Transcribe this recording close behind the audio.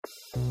Right,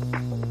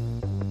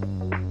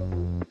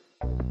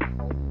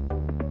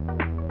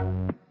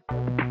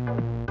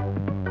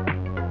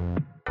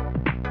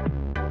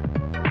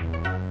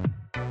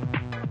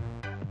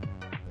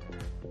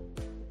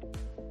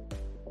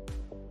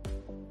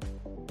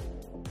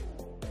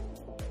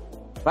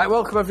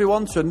 welcome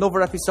everyone to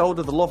another episode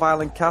of the Love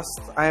Island cast.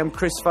 I am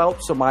Chris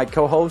Phelps and my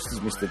co-host is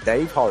Mr.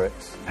 Dave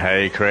Horrocks.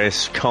 Hey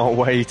Chris, can't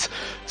wait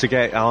to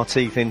get our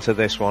teeth into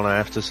this one, I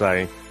have to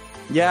say.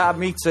 Yeah,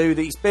 me too.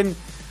 It's been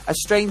a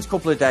strange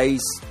couple of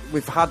days.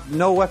 We've had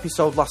no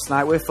episode last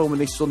night. We're filming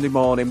this Sunday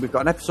morning. We've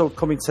got an episode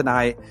coming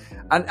tonight.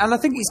 And I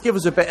think it's given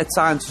us a bit of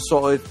time to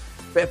sort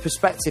of, bit of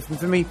perspective. And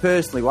for me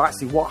personally, well,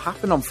 actually what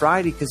happened on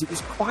Friday, because it was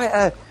quite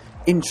an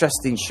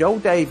interesting show,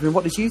 Dave. I mean,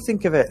 what did you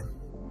think of it?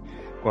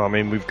 Well, I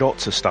mean, we've got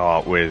to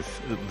start with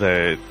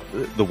the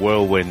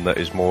whirlwind that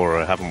is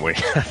Maura, haven't we?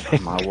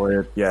 My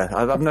word, yeah.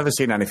 I've never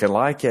seen anything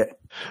like it.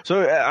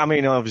 So, I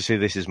mean, obviously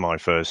this is my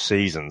first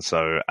season,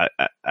 so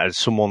has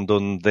someone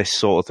done this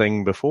sort of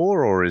thing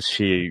before, or is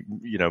she,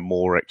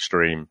 more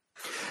extreme?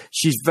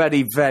 She's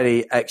very,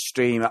 very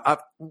extreme.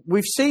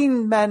 We've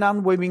seen men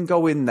and women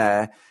go in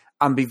there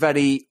and be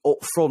very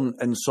upfront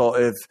and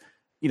sort of,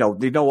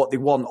 they know what they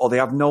want, or they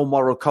have no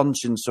moral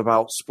conscience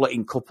about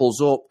splitting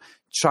couples up,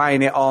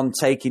 trying it on,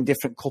 taking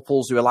different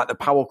couples who are like the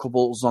power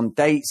couples on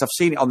dates. I've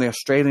seen it on the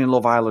Australian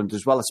Love Island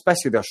as well,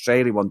 especially the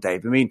Australian one,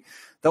 Dave. I mean,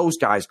 those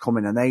guys come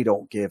in and they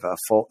don't give a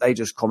fuck. They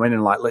just come in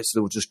and like,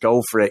 literally, just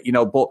go for it,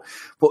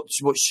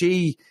 But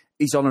she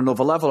is on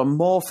another level, and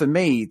more for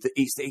me,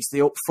 it's the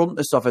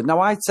upfrontness of it. Now,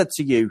 I said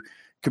to you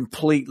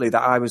completely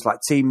that I was like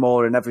Team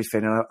Moore and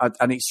everything,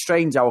 and it's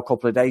strange how a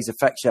couple of days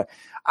affects you.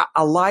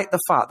 I like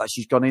the fact that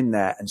she's gone in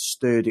there and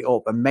stirred it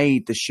up and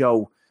made the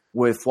show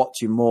worth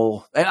watching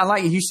more. And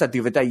like you said the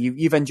other day,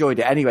 you've enjoyed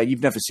it anyway.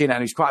 You've never seen it,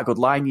 and it's quite a good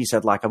line. You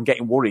said, like, I'm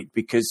getting worried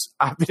because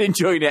I've been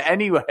enjoying it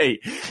anyway.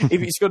 If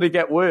it's going to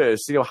get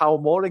worse, how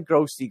more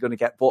engrossed are you going to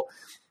get?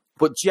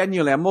 But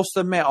genuinely, I must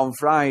admit, on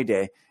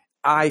Friday,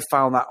 I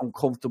found that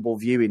uncomfortable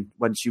viewing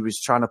when she was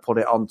trying to put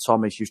it on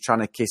Tommy. She was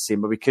trying to kiss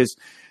him, but because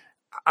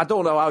I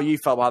don't know how you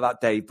felt about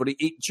that, Dave, but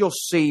it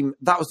just seemed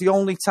that was the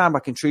only time I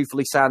can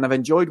truthfully say, and I've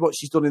enjoyed what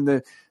she's done in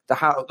the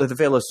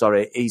villa.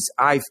 Is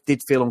I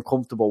did feel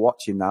uncomfortable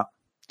watching that.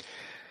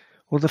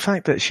 Well, the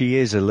fact that she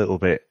is a little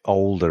bit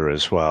older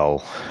as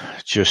well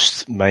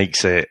just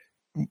makes it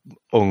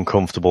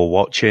uncomfortable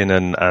watching,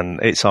 and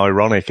it's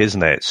ironic,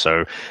 isn't it?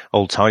 So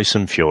old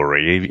Tyson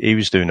Fury, he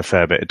was doing a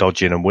fair bit of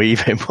dodging and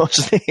weaving,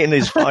 wasn't he, in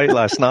his fight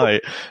last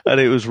night? And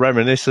it was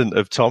reminiscent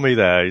of Tommy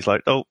there. He's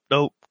like,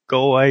 nope,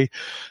 go away.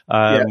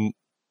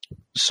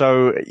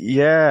 So,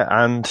 yeah,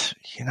 and,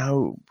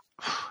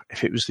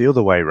 if it was the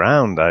other way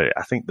round, I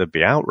think there'd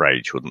be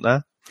outrage, wouldn't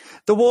there?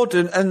 The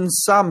warden and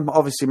Sam,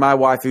 obviously my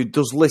wife, who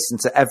does listen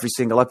to every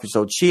single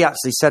episode, she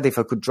actually said, if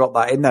I could drop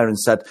that in there, and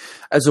said,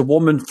 as a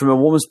woman, from a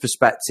woman's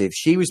perspective,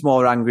 she was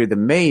more angry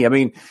than me. I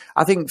mean,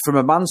 I think from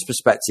a man's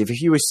perspective,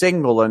 if you were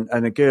single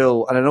and a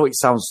girl, and I know it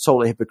sounds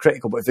totally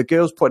hypocritical, but if a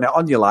girl's putting it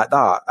on you like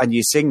that and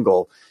you're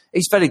single,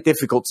 it's very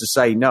difficult to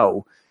say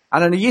no.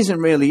 And he isn't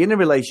really in a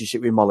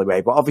relationship with Molly Ray,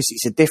 but obviously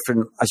it's a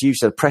different, as you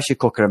said, pressure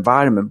cooker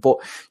environment. But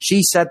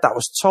she said that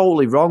was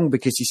totally wrong,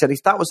 because she said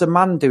if that was a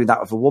man doing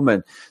that with a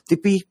woman,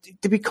 they'd be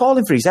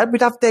calling for his head.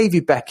 We'd have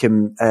David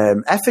Beckham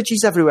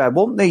effigies everywhere,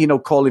 wouldn't they?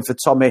 Calling for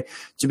Tommy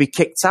to be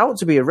kicked out,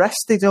 to be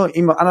arrested.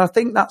 And I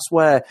think that's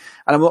where,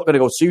 and I'm not going to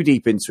go too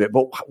deep into it,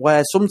 but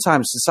where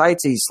sometimes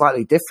society is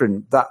slightly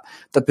different, that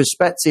the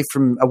perspective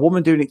from a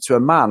woman doing it to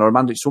a man or a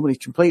man doing it to someone is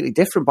completely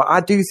different. But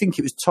I do think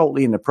it was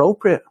totally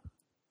inappropriate.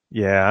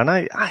 Yeah, and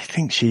I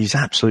think she's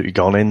absolutely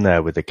gone in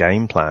there with a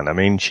game plan. I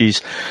mean, she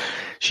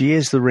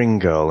is the ring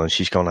girl, and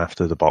she's gone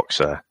after the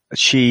boxer.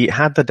 She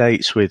had the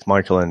dates with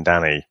Michael and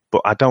Danny,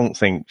 but I don't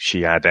think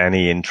she had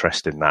any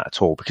interest in that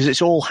at all, because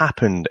it's all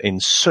happened in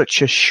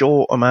such a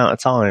short amount of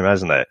time,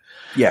 hasn't it?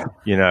 Yeah.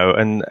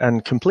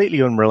 And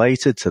completely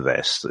unrelated to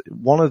this,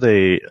 one of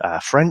the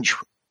French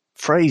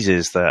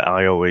phrases that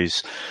I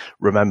always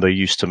remember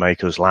used to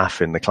make us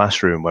laugh in the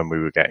classroom when we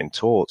were getting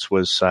taught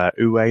was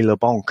 "Où est le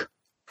bonk?"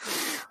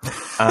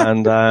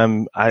 And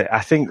I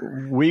think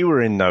we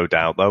were in no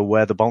doubt, though,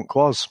 where the bonk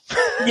was.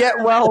 Yeah,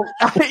 well,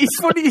 it's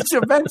funny you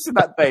should mention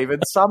that, Dave,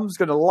 and Sam's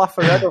going to laugh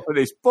her head up at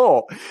this,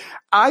 but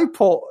I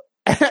put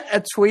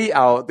a tweet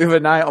out the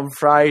other night on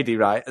Friday,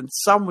 right, and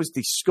Sam was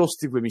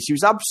disgusted with me. She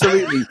was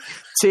absolutely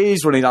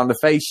tears running down the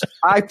face.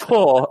 I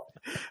put,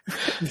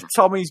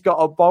 Tommy's got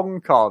a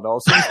bonk on or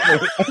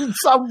something, and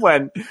Sam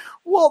went,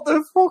 what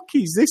the fuck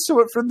is this?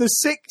 Something from the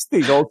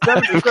 60s or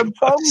 70s? A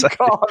bonk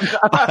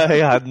on? I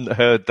hadn't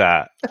heard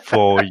that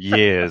for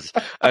years,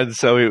 and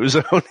so it was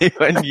only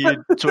when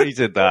you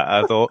tweeted that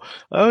I thought,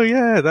 oh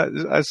yeah,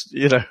 that's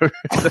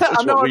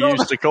that's what we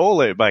used to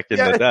call it back in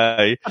the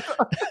day.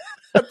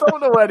 I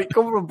don't know where it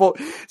come from, but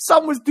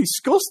Sam was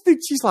disgusted.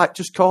 She's like,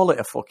 just call it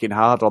a fucking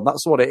hard on.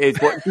 That's what it is.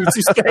 But she's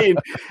just saying,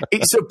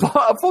 it's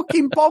a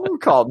fucking bomb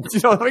con. You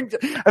know,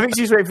 I think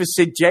she's waiting for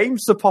Sid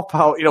James to pop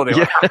out. You know,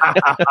 like,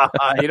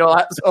 you know,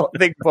 that sort of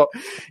thing. But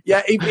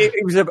yeah,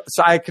 it was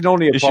so I can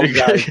only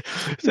apologize.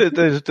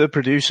 The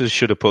producers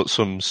should have put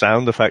some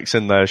sound effects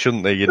in there,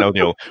 shouldn't they? You know,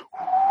 the old.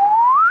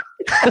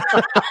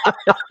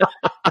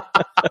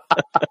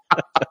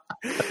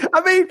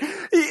 I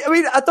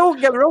mean, I don't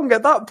get me wrong.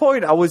 At that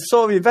point, I was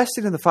sort of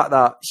invested in the fact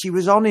that she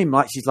was on him.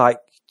 Like, she's like,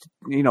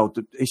 you know,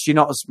 is she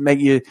not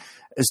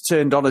as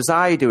turned on as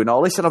I do and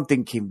all this? And I'm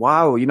thinking,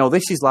 wow, you know,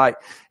 this is like,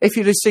 if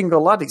you're a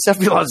single lad, it's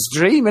every lad's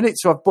dream, isn't it?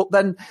 So, but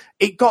then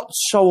it got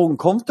so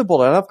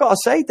uncomfortable. And I've got to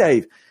say,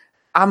 Dave,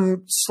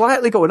 I'm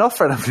slightly going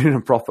off and I'm doing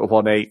a proper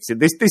 180.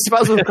 This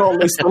might as well call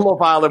this the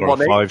Love Island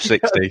 180.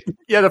 560.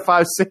 Yeah, the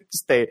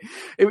 560.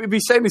 It would be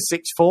same as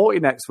 640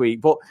 next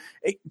week. But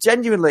it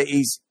genuinely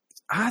is,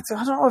 I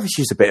don't know if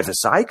she's a bit of a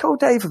psycho,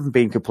 Dave, if I'm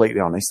being completely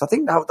honest. I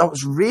think that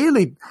was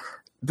really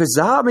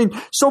bizarre. I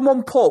mean,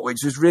 someone put, which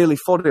was really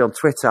funny on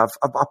Twitter,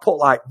 I put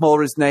like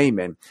Maura's name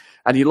in,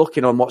 and you're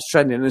looking on what's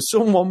trending, and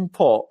someone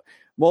put,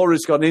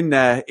 Maura's gone in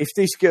there, if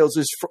this girl's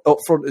as up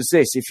front as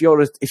this,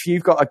 if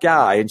you've got a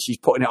guy and she's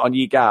putting it on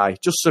your guy,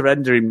 just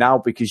surrender him now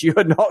because you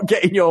are not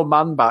getting your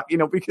man back, you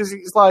know, because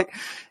it's like,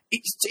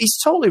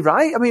 it's totally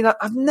right. I mean,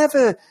 I've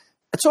never...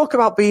 Talk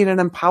about being an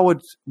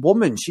empowered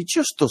woman. She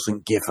just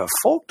doesn't give a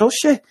fuck, does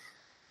she?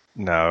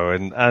 No,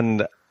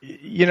 and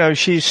you know,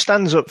 she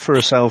stands up for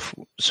herself,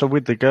 so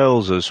with the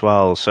girls as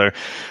well. So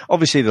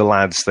obviously the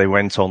lads, they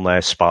went on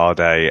their spa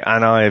day,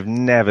 and I have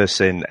never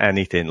seen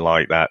anything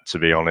like that, to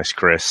be honest,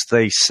 Chris.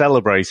 They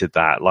celebrated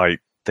that like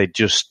they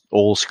just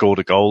all scored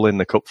a goal in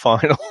the cup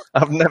final.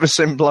 I've never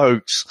seen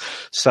blokes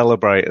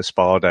celebrate a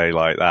spa day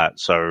like that.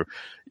 So,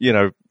 you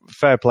know,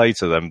 fair play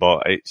to them,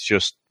 but it's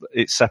just,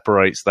 it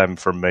separates them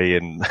from me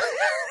in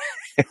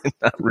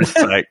that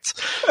respect,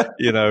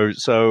 you know.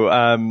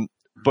 So,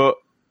 but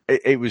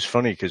it was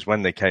funny because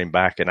when they came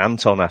back, and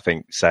Anton, I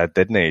think, said,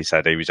 didn't he? He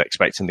said he was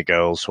expecting the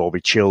girls to all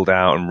be chilled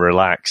out and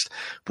relaxed,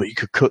 but you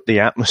could cut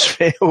the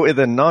atmosphere with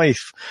a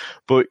knife.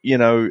 But, you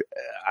know,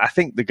 I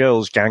think the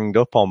girls ganged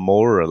up on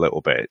Maura a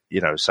little bit,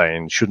 you know,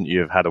 saying, shouldn't you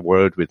have had a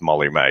word with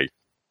Molly-Mae?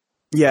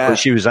 Yeah. But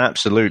she was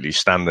absolutely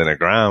standing her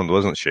ground,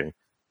 wasn't she?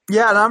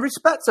 Yeah, and I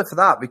respect her for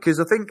that, because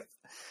I think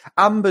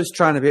Amber's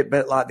trying to be a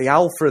bit like the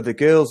alpha of the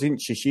girls,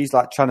 isn't she? She's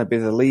like trying to be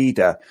the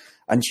leader,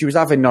 and she was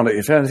having none of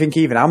it. And I think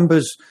even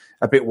Amber's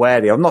a bit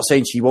wary. I'm not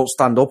saying she won't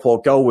stand up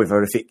or go with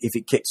her if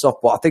it kicks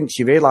off, but I think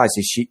she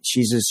realises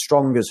she's as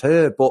strong as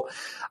her. But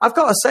I've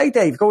got to say,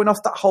 Dave, going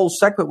off that whole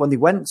segment when they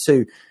went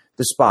to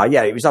the spa,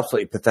 yeah, it was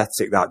absolutely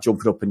pathetic, that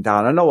jumping up and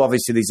down. I know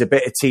obviously there's a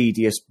bit of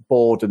tedious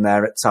boredom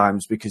there at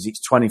times because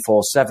it's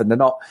 24/7. They're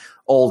not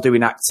all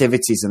doing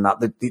activities and that.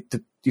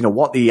 The you know,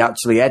 what they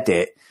actually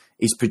edit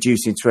is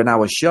produced into an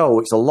hour show.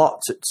 It's a lot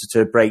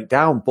to break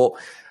down, but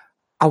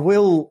I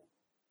will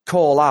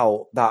call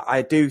out that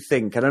I do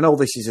think, and I know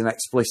this is an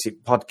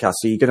explicit podcast,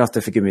 so you're going to have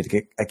to forgive me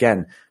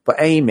again, but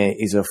Amy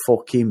is a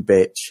fucking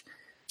bitch.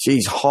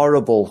 She's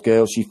horrible,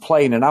 girl. She's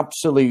playing an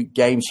absolute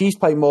game. She's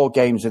played more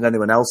games than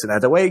anyone else in there.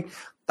 The way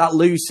that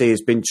Lucy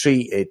has been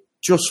treated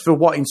just for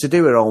wanting to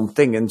do her own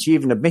thing, and she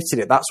even admitted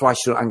it. That's why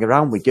she don't hang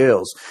around with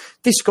girls.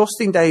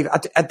 Disgusting, Dave.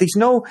 There's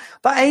no...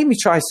 That Amy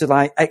tries to,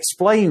 like,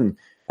 explain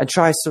and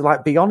tries to,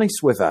 like, be honest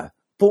with her,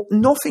 but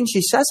nothing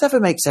she says ever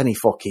makes any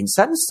fucking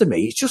sense to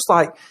me. It's just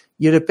like,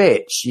 you're a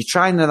bitch. You're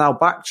trying to now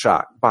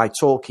backtrack by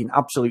talking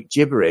absolute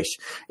gibberish.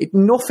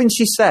 Nothing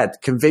she said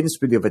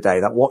convinced me the other day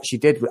that what she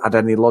did had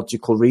any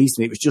logical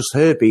reason. It was just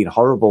her being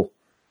horrible.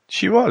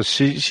 She was.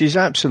 She's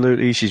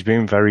absolutely, she's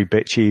been very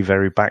bitchy,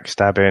 very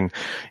backstabbing.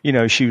 You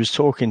know, she was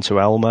talking to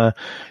Elma,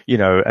 you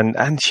know,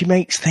 and she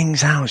makes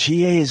things out.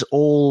 She is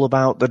all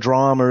about the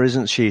drama,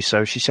 isn't she?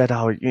 So she said,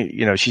 oh,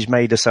 you know, she's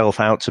made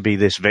herself out to be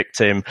this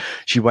victim.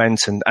 She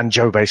went and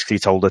Joe basically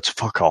told her to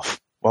fuck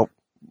off. Well,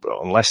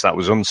 unless that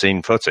was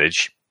unseen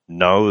footage,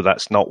 no,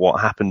 that's not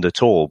what happened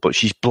at all. But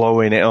she's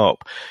blowing it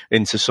up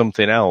into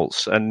something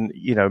else and,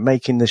 you know,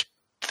 making this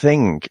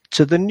thing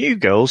to the new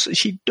girls that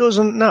she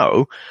doesn't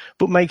know,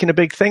 but making a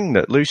big thing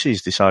that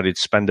Lucy's decided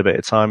to spend a bit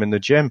of time in the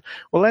gym.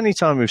 Well,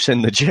 anytime we've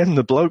seen the gym,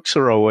 the blokes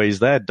are always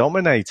there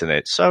dominating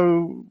it.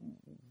 So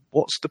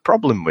what's the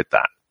problem with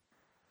that?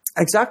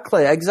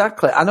 Exactly.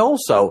 And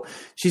also,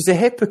 she's a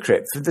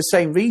hypocrite for the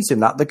same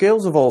reason that the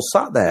girls have all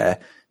sat there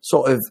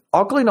sort of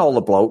ogling all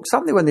the blokes,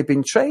 haven't they, when they've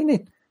been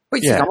training?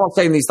 Which I'm not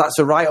saying that's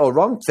a right or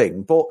wrong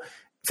thing, but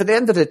for the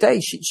end of the day,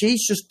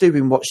 she's just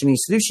doing what she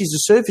needs to do. She's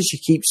a surfer. She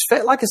keeps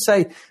fit. Like I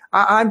say,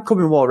 I'm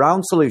coming more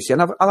around to Lucy,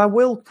 and I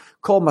will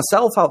call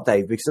myself out,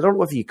 Dave, because I don't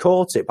know if you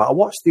caught it, but I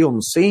watched the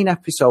Unseen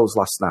episodes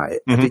last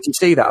night. Mm-hmm. Did you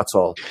see that at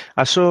all?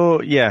 I saw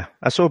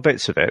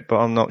bits of it, but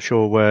I'm not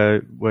sure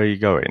where you're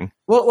going.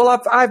 Well,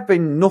 I've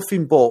been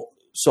nothing but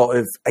sort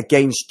of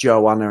against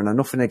Joanna and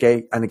nothing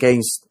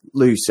against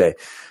Lucy.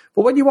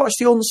 But when you watch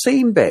the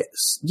unseen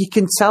bits, you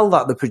can tell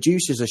that the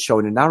producers are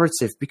showing a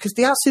narrative because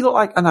they actually look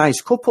like a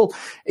nice couple.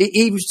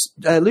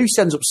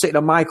 Lucy ends up sitting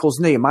on Michael's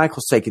knee and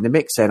Michael's taking the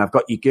mix saying, I've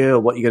got your girl,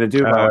 what are you going to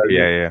do about it?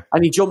 Yeah.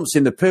 And he jumps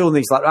in the pool and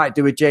he's like, right,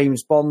 do a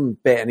James Bond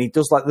bit. And he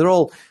does like, they're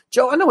all,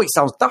 Joe, I know it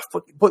sounds daft,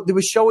 but they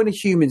were showing a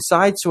human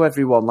side to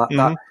everyone like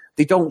that.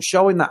 They don't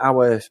show in that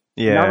hour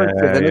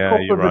narrative. And a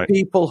couple of the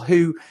people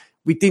who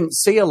we didn't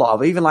see a lot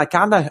of, even like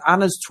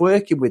Anna's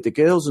twerking with the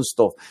girls and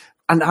stuff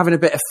and having a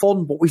bit of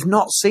fun, but we've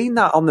not seen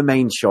that on the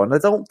main show. And I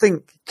don't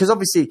think, because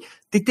obviously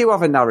they do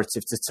have a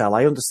narrative to tell.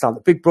 I understand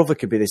that Big Brother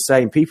could be the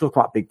same. People are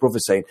quite Big Brother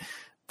saying,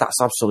 that's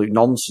absolute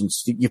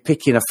nonsense. You're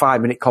picking a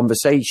 5-minute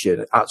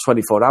conversation at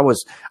 24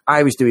 hours.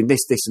 I was doing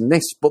this, this and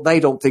this, but they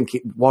don't think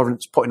it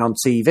warrants putting on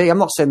TV. I'm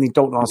not saying they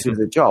don't know how to do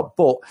the job,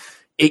 but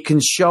it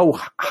can show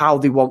how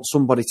they want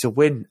somebody to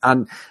win.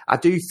 And I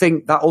do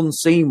think that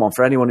unseen one,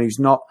 for anyone who's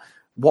not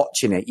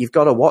watching it, you've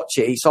got to watch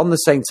it. It's on the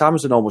same time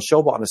as a normal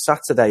show, but on a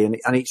Saturday. And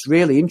it's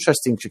really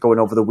interesting to go in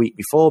over the week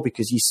before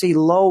because you see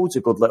loads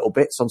of good little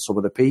bits on some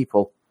of the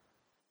people.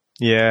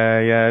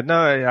 Yeah. No,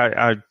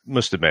 I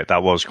must admit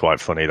that was quite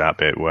funny, that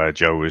bit where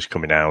Joe was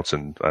coming out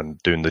and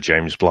doing the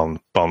James Bond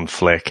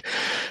flick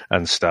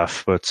and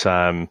stuff.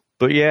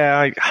 But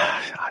yeah,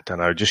 I don't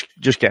know.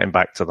 Just getting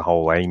back to the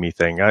whole Amy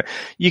thing,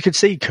 you could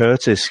see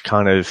Curtis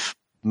kind of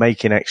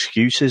making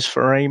excuses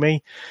for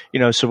Amy,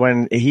 so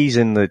when he's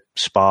in the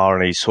spa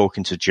and he's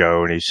talking to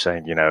Joe and he's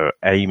saying,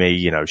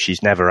 Amy,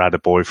 she's never had a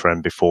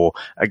boyfriend before.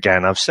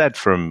 Again, I've said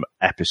from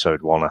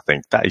episode 1, I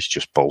think that is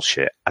just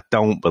bullshit. I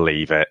don't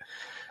believe it.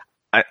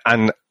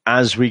 And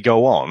as we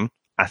go on,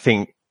 I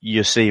think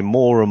you see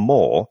more and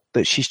more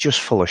that she's just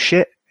full of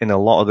shit in a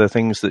lot of the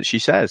things that she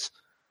says.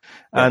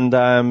 Yeah.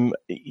 And,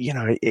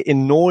 it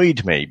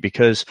annoyed me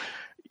because,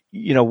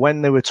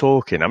 when they were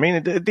talking, I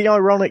mean, the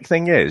ironic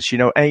thing is,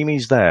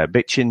 Amy's there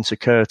bitching to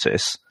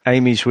Curtis.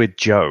 Amy's with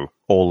Joe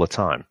all the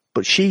time,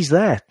 but she's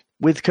there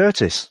with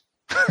Curtis.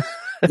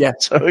 Yeah.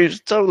 So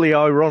it's totally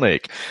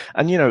ironic.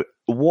 And,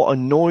 what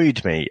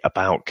annoyed me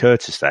about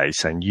Curtis Day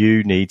saying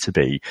you need to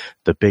be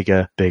the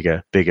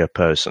bigger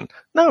person.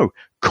 No,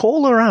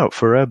 call her out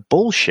for her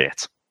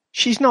bullshit.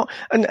 She's not.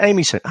 And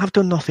Amy said, I've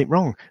done nothing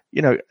wrong.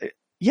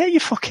 Yeah, you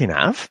fucking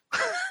have.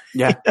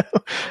 Yeah.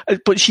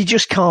 But she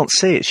just can't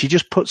see it. She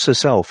just puts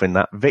herself in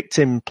that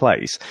victim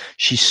place.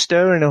 She's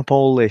stirring up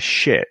all this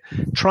shit,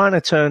 trying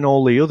to turn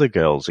all the other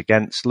girls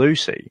against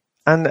Lucy.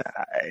 And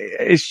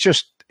it's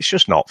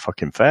just not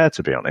fucking fair,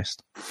 to be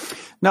honest.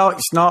 No,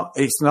 it's not.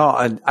 It's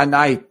not. And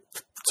I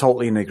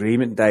totally in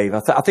agreement, Dave.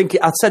 I think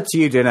I said to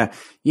you, Dinner,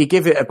 you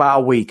give it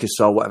about a week or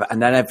so, whatever,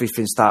 and then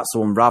everything starts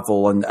to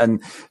unravel.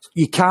 And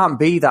you can't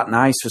be that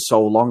nice for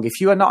so long. If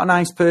you are not a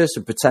nice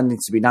person pretending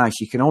to be nice,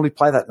 you can only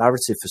play that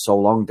narrative for so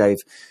long, Dave.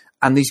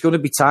 And there's going to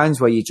be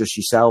times where you're just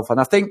yourself. And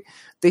I think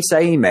this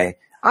Amy,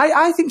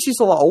 I think she's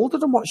a lot older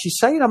than what she's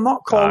saying. I'm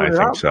not calling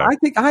her out. So.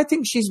 I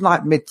think she's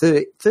like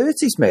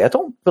mid-30s, mate. I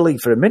don't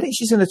believe for a minute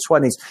she's in her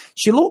 20s.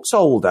 She looks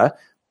older.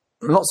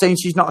 I'm not saying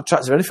she's not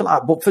attractive or anything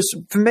like that, but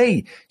for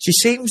me, she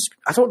seems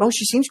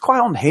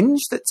quite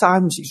unhinged at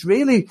times. It's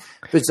really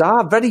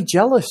bizarre, very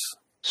jealous.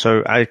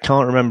 So I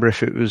can't remember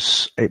if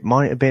it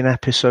might have been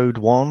episode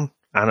 1.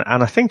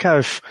 And I think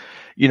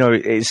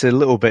it's a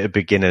little bit of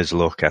beginner's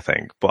luck, I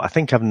think, but I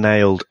think I've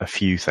nailed a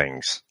few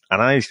things.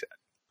 And I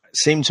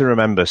seem to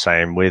remember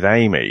saying with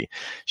Amy,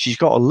 she's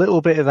got a little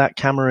bit of that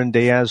Cameron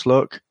Diaz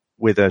look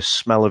with a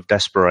smell of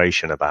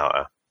desperation about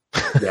her.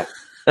 Yeah.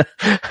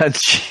 And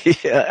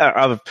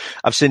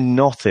I've seen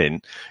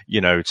nothing,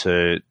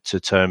 to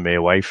turn me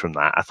away from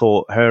that. I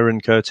thought her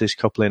and Curtis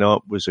coupling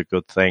up was a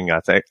good thing.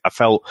 I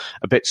felt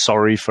a bit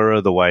sorry for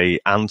her the way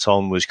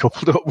Anton was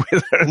coupled up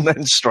with her and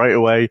then straight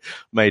away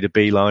made a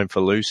beeline for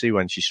Lucy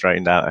when she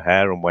straightened out her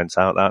hair and went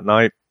out that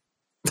night.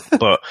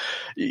 But,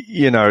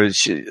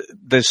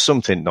 there's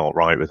something not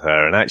right with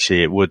her. And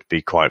actually it would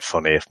be quite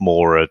funny if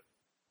Maura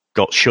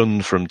got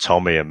shunned from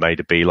Tommy and made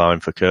a beeline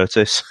for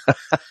Curtis.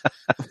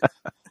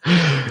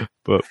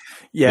 But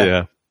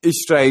yeah,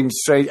 it's strange.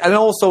 And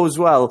also as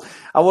well,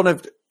 I want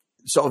to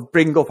sort of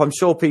bring up, I'm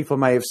sure people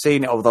may have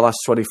seen it over the last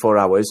 24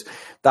 hours,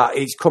 that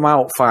it's come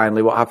out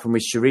finally what happened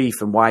with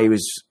Sharif and why he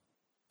was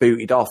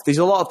booted off. There's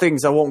a lot of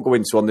things I won't go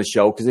into on the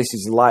show because this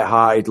is a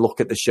light-hearted look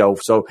at the show.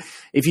 So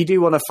if you do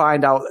want to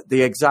find out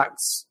the exact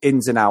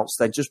ins and outs,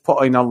 then just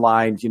put in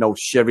online,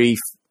 Sharif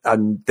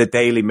and the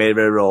Daily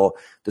Mirror or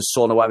the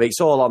Sun or whatever.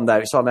 It's all on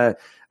there. It's on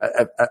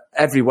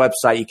every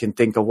website you can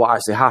think of what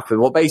actually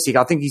happened. Well, basically,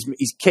 I think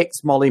he's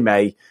kicked Molly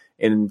May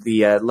in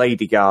the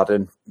Lady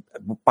Garden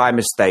by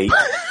mistake.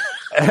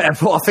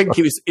 But I think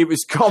it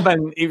was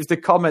the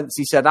comments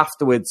he said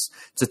afterwards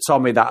to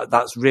Tommy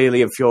that's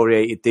really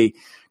infuriated the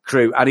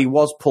crew. And he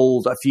was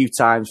pulled a few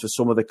times for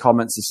some of the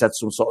comments. He said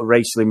some sort of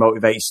racially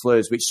motivated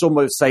slurs, which some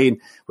were saying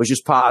was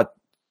just part of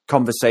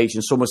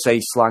conversation. Some were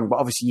saying slang, but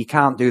obviously you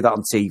can't do that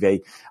on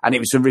TV. And it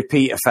was a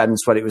repeat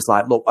offence when it was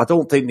like, look, I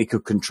don't think they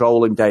could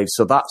control him, Dave.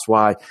 So that's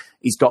why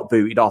he's got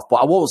booted off. But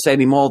I won't say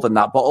any more than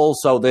that. But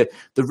also the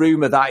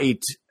rumour that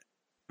he'd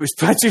was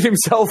pledging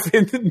himself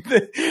in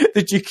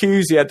the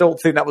jacuzzi. I don't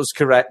think that was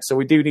correct. So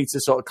we do need to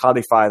sort of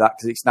clarify that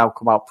because it's now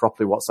come out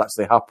properly what's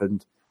actually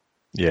happened.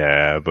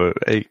 Yeah, but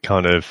it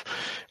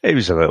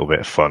was a little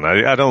bit fun.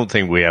 I don't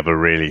think we ever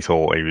really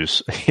thought he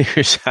was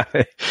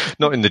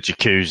not in the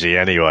jacuzzi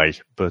anyway,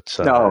 but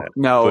no.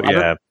 But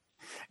yeah.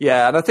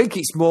 Yeah, and I think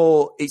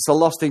it's a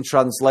lost in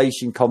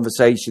translation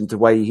conversation the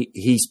way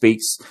he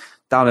speaks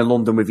down in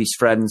London with his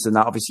friends and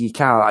that. Obviously you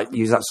can't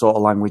use that sort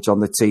of language on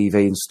the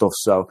TV and stuff.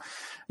 So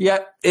yeah,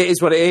 it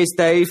is what it is,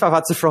 Dave. I've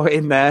had to throw it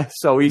in there.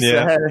 So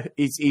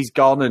he's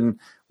gone and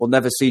we'll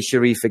never see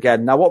Sharif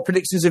again. Now, what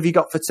predictions have you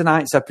got for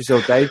tonight's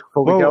episode, Dave,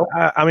 before we go?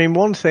 I mean,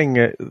 one thing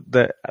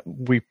that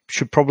we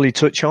should probably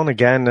touch on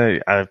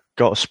again, I've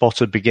got a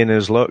spotted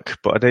beginner's luck,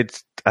 but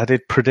I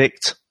did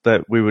predict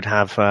that we would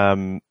have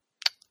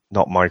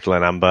not Michael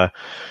and Amber,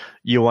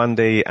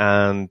 Yewande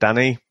and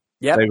Danny.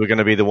 Yep. They were going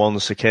to be the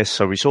ones to kiss.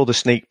 So we saw the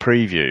sneak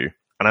preview.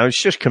 And I was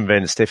just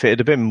convinced if it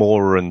had been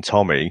Maura and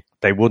Tommy,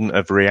 they wouldn't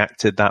have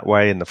reacted that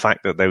way. And the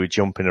fact that they were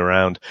jumping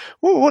around.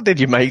 Well, what did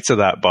you make to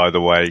that, by the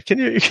way? Can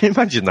you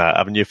imagine that,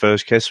 having your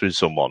first kiss with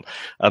someone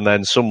and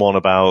then someone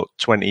about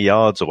 20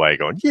 yards away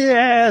going,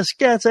 yes,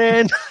 get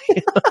in.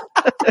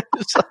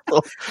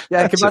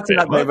 Yeah, I can imagine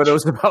that when I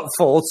was about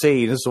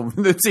 14 or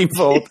something, 13,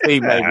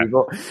 14 maybe.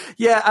 But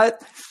yeah,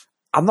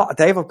 I'm not,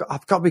 Dave,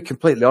 I've got to be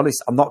completely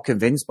honest. I'm not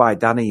convinced by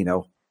Danny, you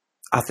know.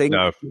 I think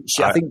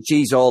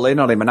she's all in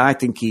on him, and I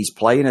think he's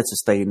playing her to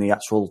stay in the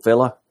actual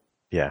villa.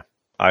 Yeah,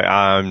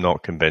 I'm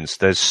not convinced.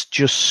 There's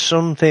just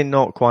something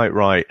not quite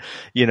right,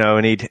 you know.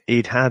 And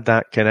he'd had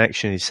that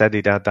connection. He said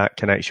he'd had that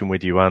connection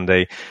with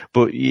Yewande,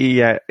 but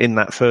yeah, in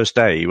that first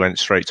day, he went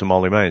straight to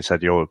Molly-Mae and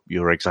said,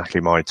 "You're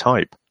exactly my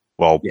type."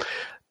 Well,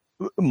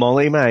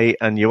 Molly-Mae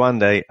and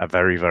Yewande are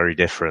very, very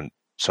different.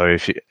 So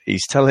if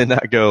he's telling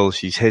that girl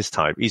she's his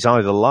type, he's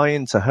either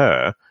lying to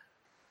her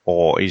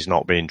or he's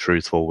not being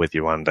truthful with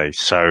Yewande.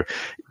 So,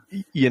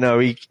 you know,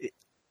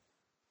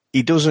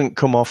 he doesn't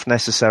come off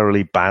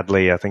necessarily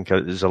badly. I think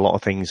there's a lot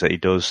of things that he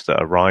does that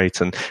are right.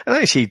 And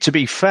actually, to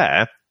be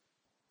fair,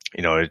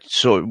 you know,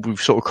 we've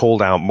sort of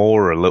called out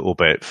Maura a little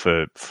bit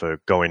for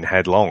going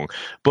headlong.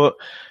 But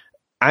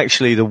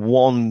actually, the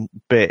one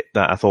bit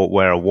that I thought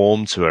where I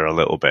warmed to her a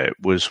little bit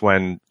was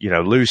when, you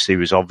know, Lucy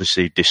was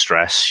obviously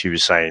distressed. She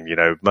was saying, you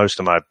know, most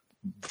of my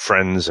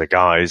friends are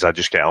guys. I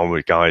just get on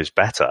with guys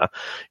better.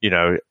 You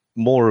know,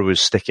 Maura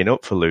was sticking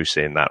up for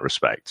Lucy in that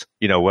respect.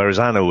 You know, whereas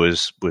Anna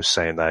was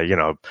saying there, you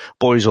know,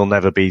 boys will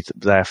never be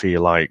there for you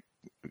like,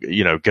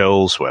 you know,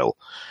 girls will.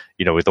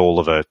 You know, with all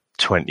of her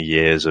 20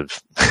 years of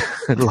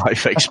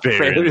life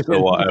experience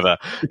or whatever,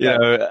 you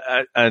know,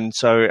 and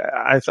so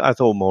I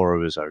thought Maura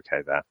was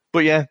okay there.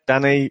 But yeah,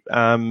 Danny,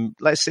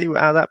 let's see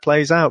how that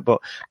plays out.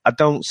 But I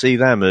don't see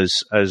them as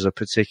a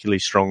particularly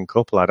strong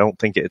couple. I don't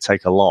think it'd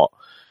take a lot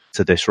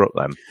to disrupt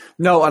them.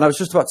 No, and I was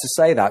just about to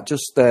say that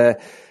just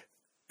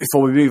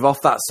before we move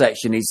off that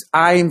section is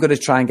I am going to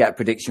try and get a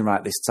prediction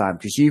right this time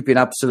because you've been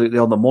absolutely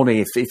on the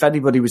money. If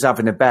anybody was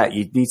having a bet,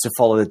 you'd need to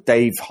follow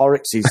Dave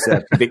Horrocks's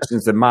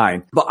predictions than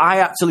mine. But I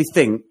actually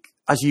think,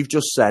 as you've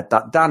just said,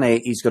 that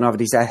Danny is going to have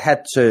his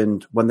head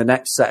turned when the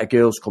next set of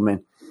girls come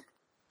in.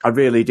 I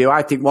really do.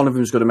 I think one of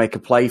them is going to make a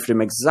play for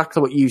him.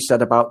 Exactly what you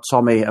said about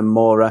Tommy and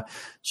Maura.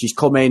 She's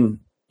come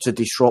in to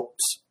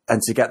disrupt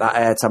and to get that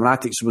airtime. And I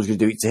think someone's going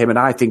to do it to him. And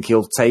I think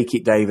he'll take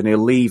it, Dave, and he'll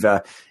leave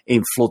her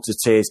in floods of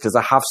tears because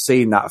I have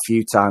seen that a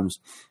few times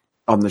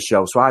on the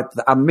show. So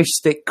I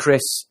Mystic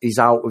Chris is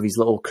out with his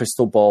little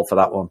crystal ball for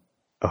that one.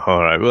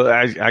 All right. Well,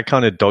 I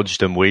kind of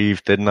dodged and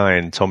weaved, didn't I,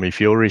 in Tommy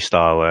Fury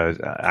style,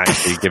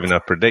 actually giving a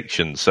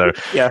prediction. So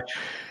yeah.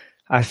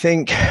 I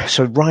think,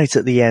 so right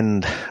at the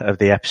end of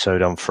the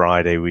episode on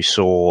Friday, we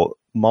saw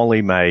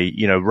Molly-Mae,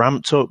 you know,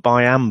 ramped up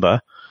by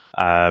Amber,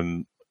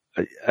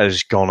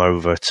 has gone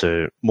over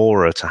to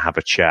Maura to have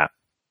a chat.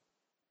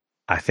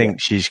 I think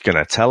she's going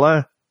to tell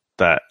her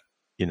that,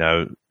 you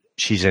know,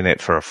 she's in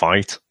it for a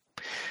fight.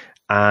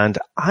 And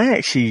I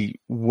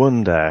actually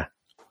wonder,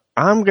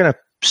 I'm going to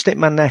stick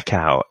my neck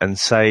out and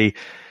say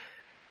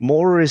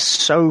Maura is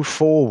so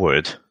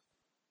forward,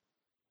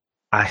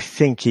 I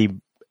think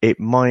it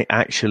might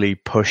actually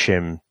push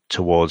him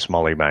towards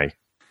Molly-Mae.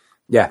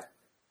 Yeah,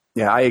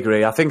 I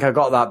agree. I think I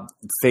got that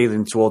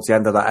feeling towards the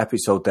end of that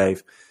episode,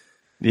 Dave.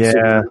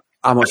 Yeah.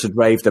 How much I'd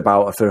raved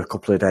about her for a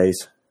couple of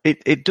days.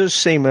 It does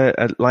seem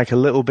like a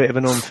little bit of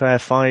an unfair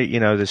fight.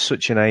 You know, there's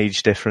such an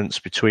age difference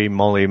between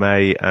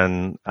Molly-Mae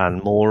and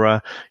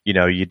Maura. You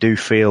know, you do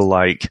feel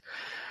like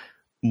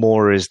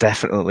Maura is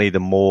definitely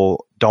the more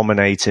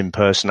dominating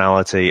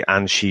personality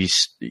and she's,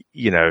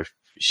 you know,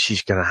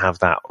 she's going to have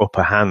that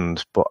upper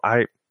hand. But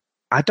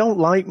I don't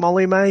like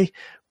Molly-Mae,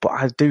 but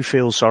I do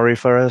feel sorry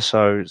for her.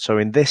 So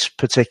in this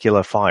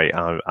particular fight,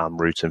 I'm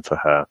rooting for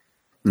her.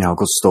 No,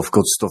 good stuff,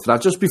 good stuff. Now,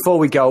 just before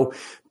we go,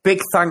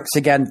 big thanks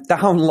again.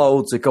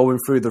 Downloads are going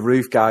through the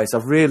roof, guys. I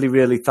really,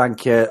 really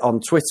thank you. On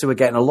Twitter, we're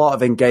getting a lot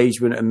of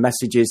engagement and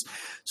messages.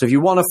 So if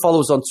you want to follow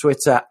us on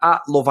Twitter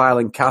at Love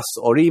Island Cast,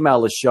 or email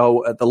the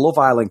show at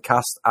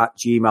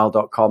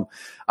theloveislandcast@gmail.com.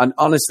 And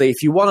honestly,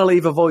 if you want to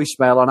leave a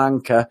voicemail on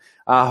Anchor,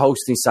 our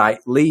hosting site,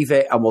 leave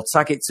it and we'll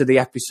tag it to the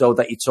episode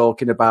that you're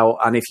talking about.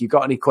 And if you've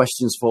got any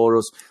questions for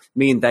us,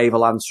 me and Dave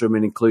will answer them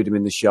and include them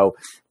in the show.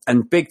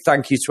 And big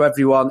thank you to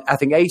everyone. I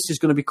think Ace is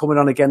going to be coming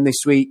on again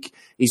this week.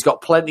 He's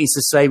got plenty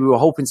to say. We were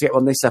hoping to get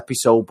on this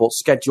episode, but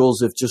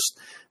schedules have just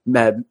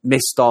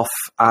missed off,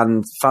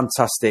 and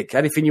fantastic.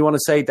 Anything you want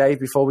to say, Dave,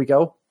 before we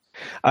go?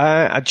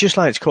 I'd just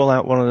like to call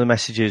out one of the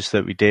messages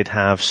that we did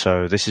have.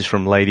 So this is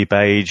from Lady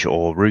Beige,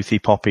 or Ruthie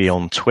Poppy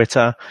on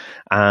Twitter,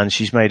 and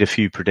she's made a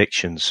few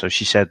predictions. So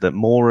she said that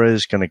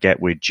Maura's going to get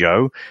with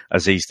Joe,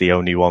 as he's the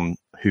only one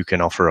who can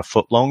offer a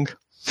footlong.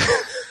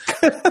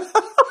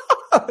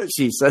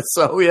 She said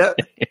so, yeah.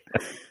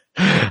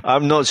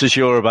 I'm not so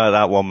sure about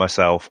that one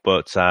myself,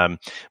 but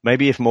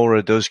maybe if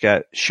Maura does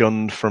get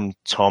shunned from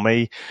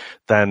Tommy,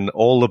 then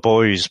all the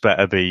boys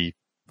better be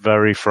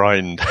very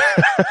frightened.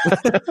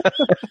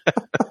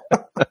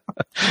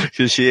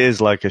 Because she is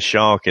like a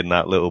shark in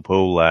that little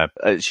pool there.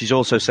 She's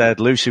also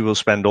said Lucy will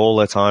spend all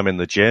her time in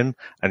the gym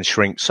and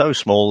shrink so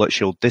small that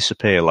she'll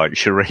disappear like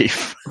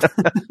Sharif.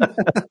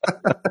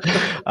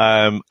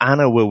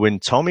 Anna will win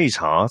Tommy's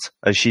heart,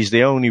 as she's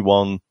the only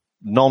one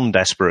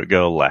non-desperate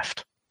girl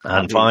left.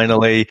 And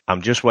finally,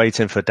 I'm just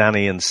waiting for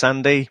Danny and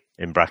Sandy,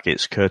 in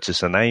brackets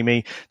Curtis and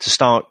Amy, to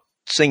start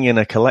singing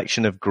a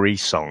collection of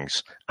Grease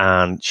songs.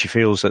 And she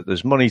feels that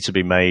there's money to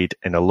be made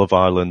in a Love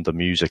Island the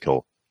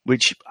musical,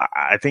 which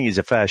I think is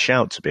a fair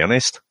shout, to be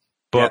honest.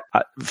 But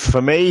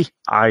for me,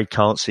 I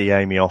can't see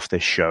Amy off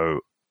this show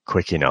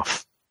quick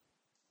enough.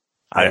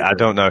 I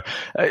don't know.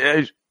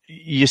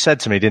 You said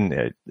to me, didn't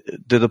you,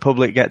 do the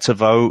public get to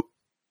vote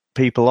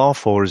people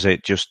off, or is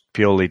it just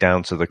purely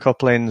down to the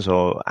couplings,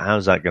 or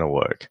how's that going to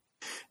work?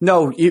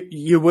 No,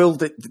 you will.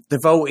 The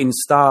voting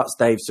starts,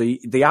 Dave. So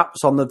the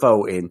app's on the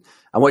voting,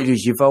 and what you do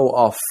is you vote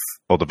off.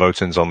 Or the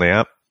voting's on the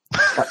app.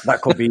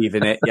 That could be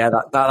even it. Yeah,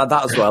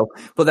 that as well.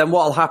 But then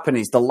what will happen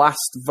is the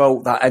last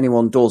vote that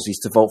anyone does is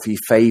to vote for your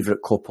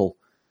favourite couple.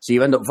 So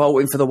you end up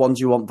voting for the ones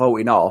you want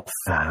voting off,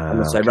 and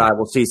they'll say, right,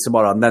 we'll see you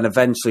tomorrow. And then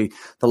eventually,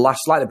 the last,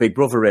 like the Big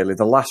Brother, really,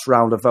 the last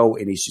round of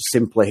voting is just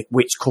simply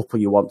which couple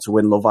you want to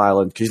win Love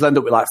Island, because you'll end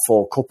up with like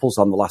 4 couples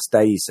on the last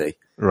day, you see.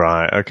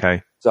 Right,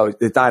 okay. So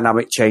the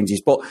dynamic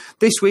changes. But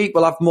this week,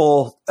 we'll have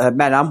more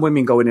men and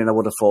women going in, I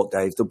would have thought,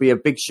 Dave. There'll be a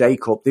big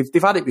shake-up.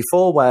 They've had it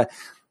before where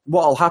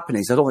what will happen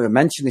is, I don't even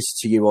mention this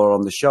to you or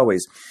on the show,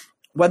 is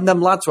when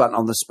them lads went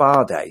on the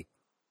spa day,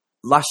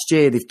 last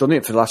year, they've done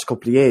it for the last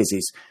couple of years,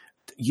 is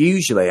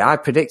usually, I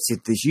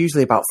predicted there's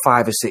usually about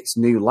 5 or 6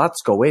 new lads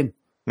go in,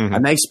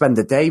 and they spend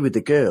the day with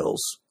the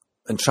girls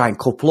and try and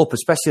couple up,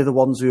 especially the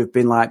ones who have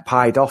been like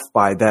pied off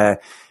by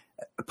their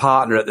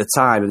partner at the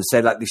time and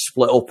say like they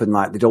split up and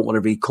like they don't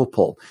want to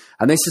recouple.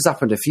 And this has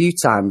happened a few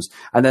times.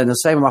 And then the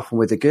same will happen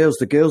with the girls.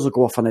 The girls will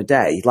go off on a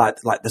day,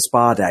 like the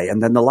spa day,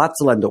 and then the lads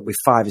will end up with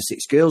 5 or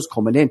 6 girls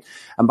coming in.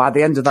 And by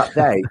the end of that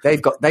day,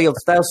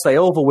 they'll stay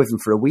over with them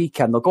for a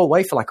weekend. They'll go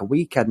away for like a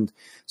weekend.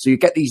 So you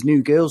get these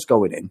new girls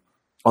going in,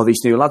 or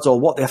these new lads, or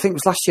what I think it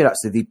was last year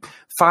actually, the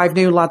 5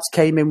 new lads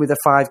came in with the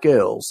 5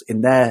 girls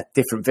in their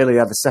different villa. They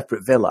had a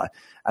separate villa,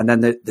 and then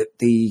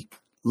the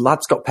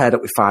lads got paired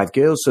up with 5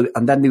 girls. So,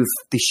 and then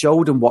they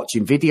showed them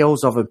watching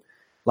videos of them,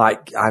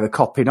 like either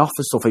copying off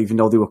and stuff, even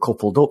though they were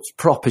coupled up. It's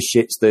proper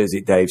shits,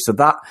 Thursday, Dave. So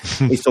that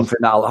is something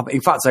that'll happen.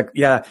 In fact,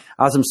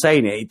 as I'm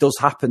saying it does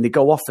happen. They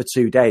go off for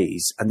 2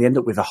 days and they end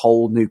up with a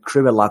whole new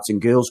crew of lads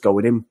and girls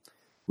going in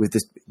with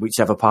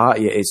whichever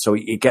party it is. So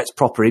it gets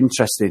proper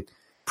interesting.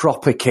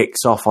 Proper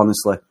kicks off,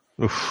 honestly.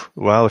 Oof,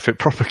 well, if it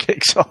proper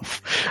kicks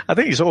off, I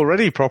think it's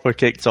already proper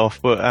kicked off.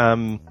 But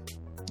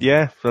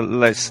yeah,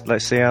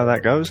 let's see how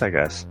that goes, I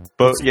guess.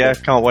 But yeah,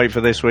 can't wait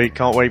for this week.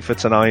 Can't wait for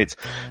tonight.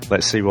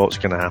 Let's see what's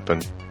going to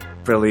happen.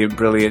 Brilliant,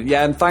 brilliant.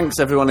 Yeah, and thanks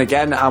everyone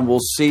again, and we'll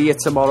see you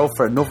tomorrow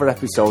for another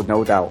episode,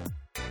 no doubt.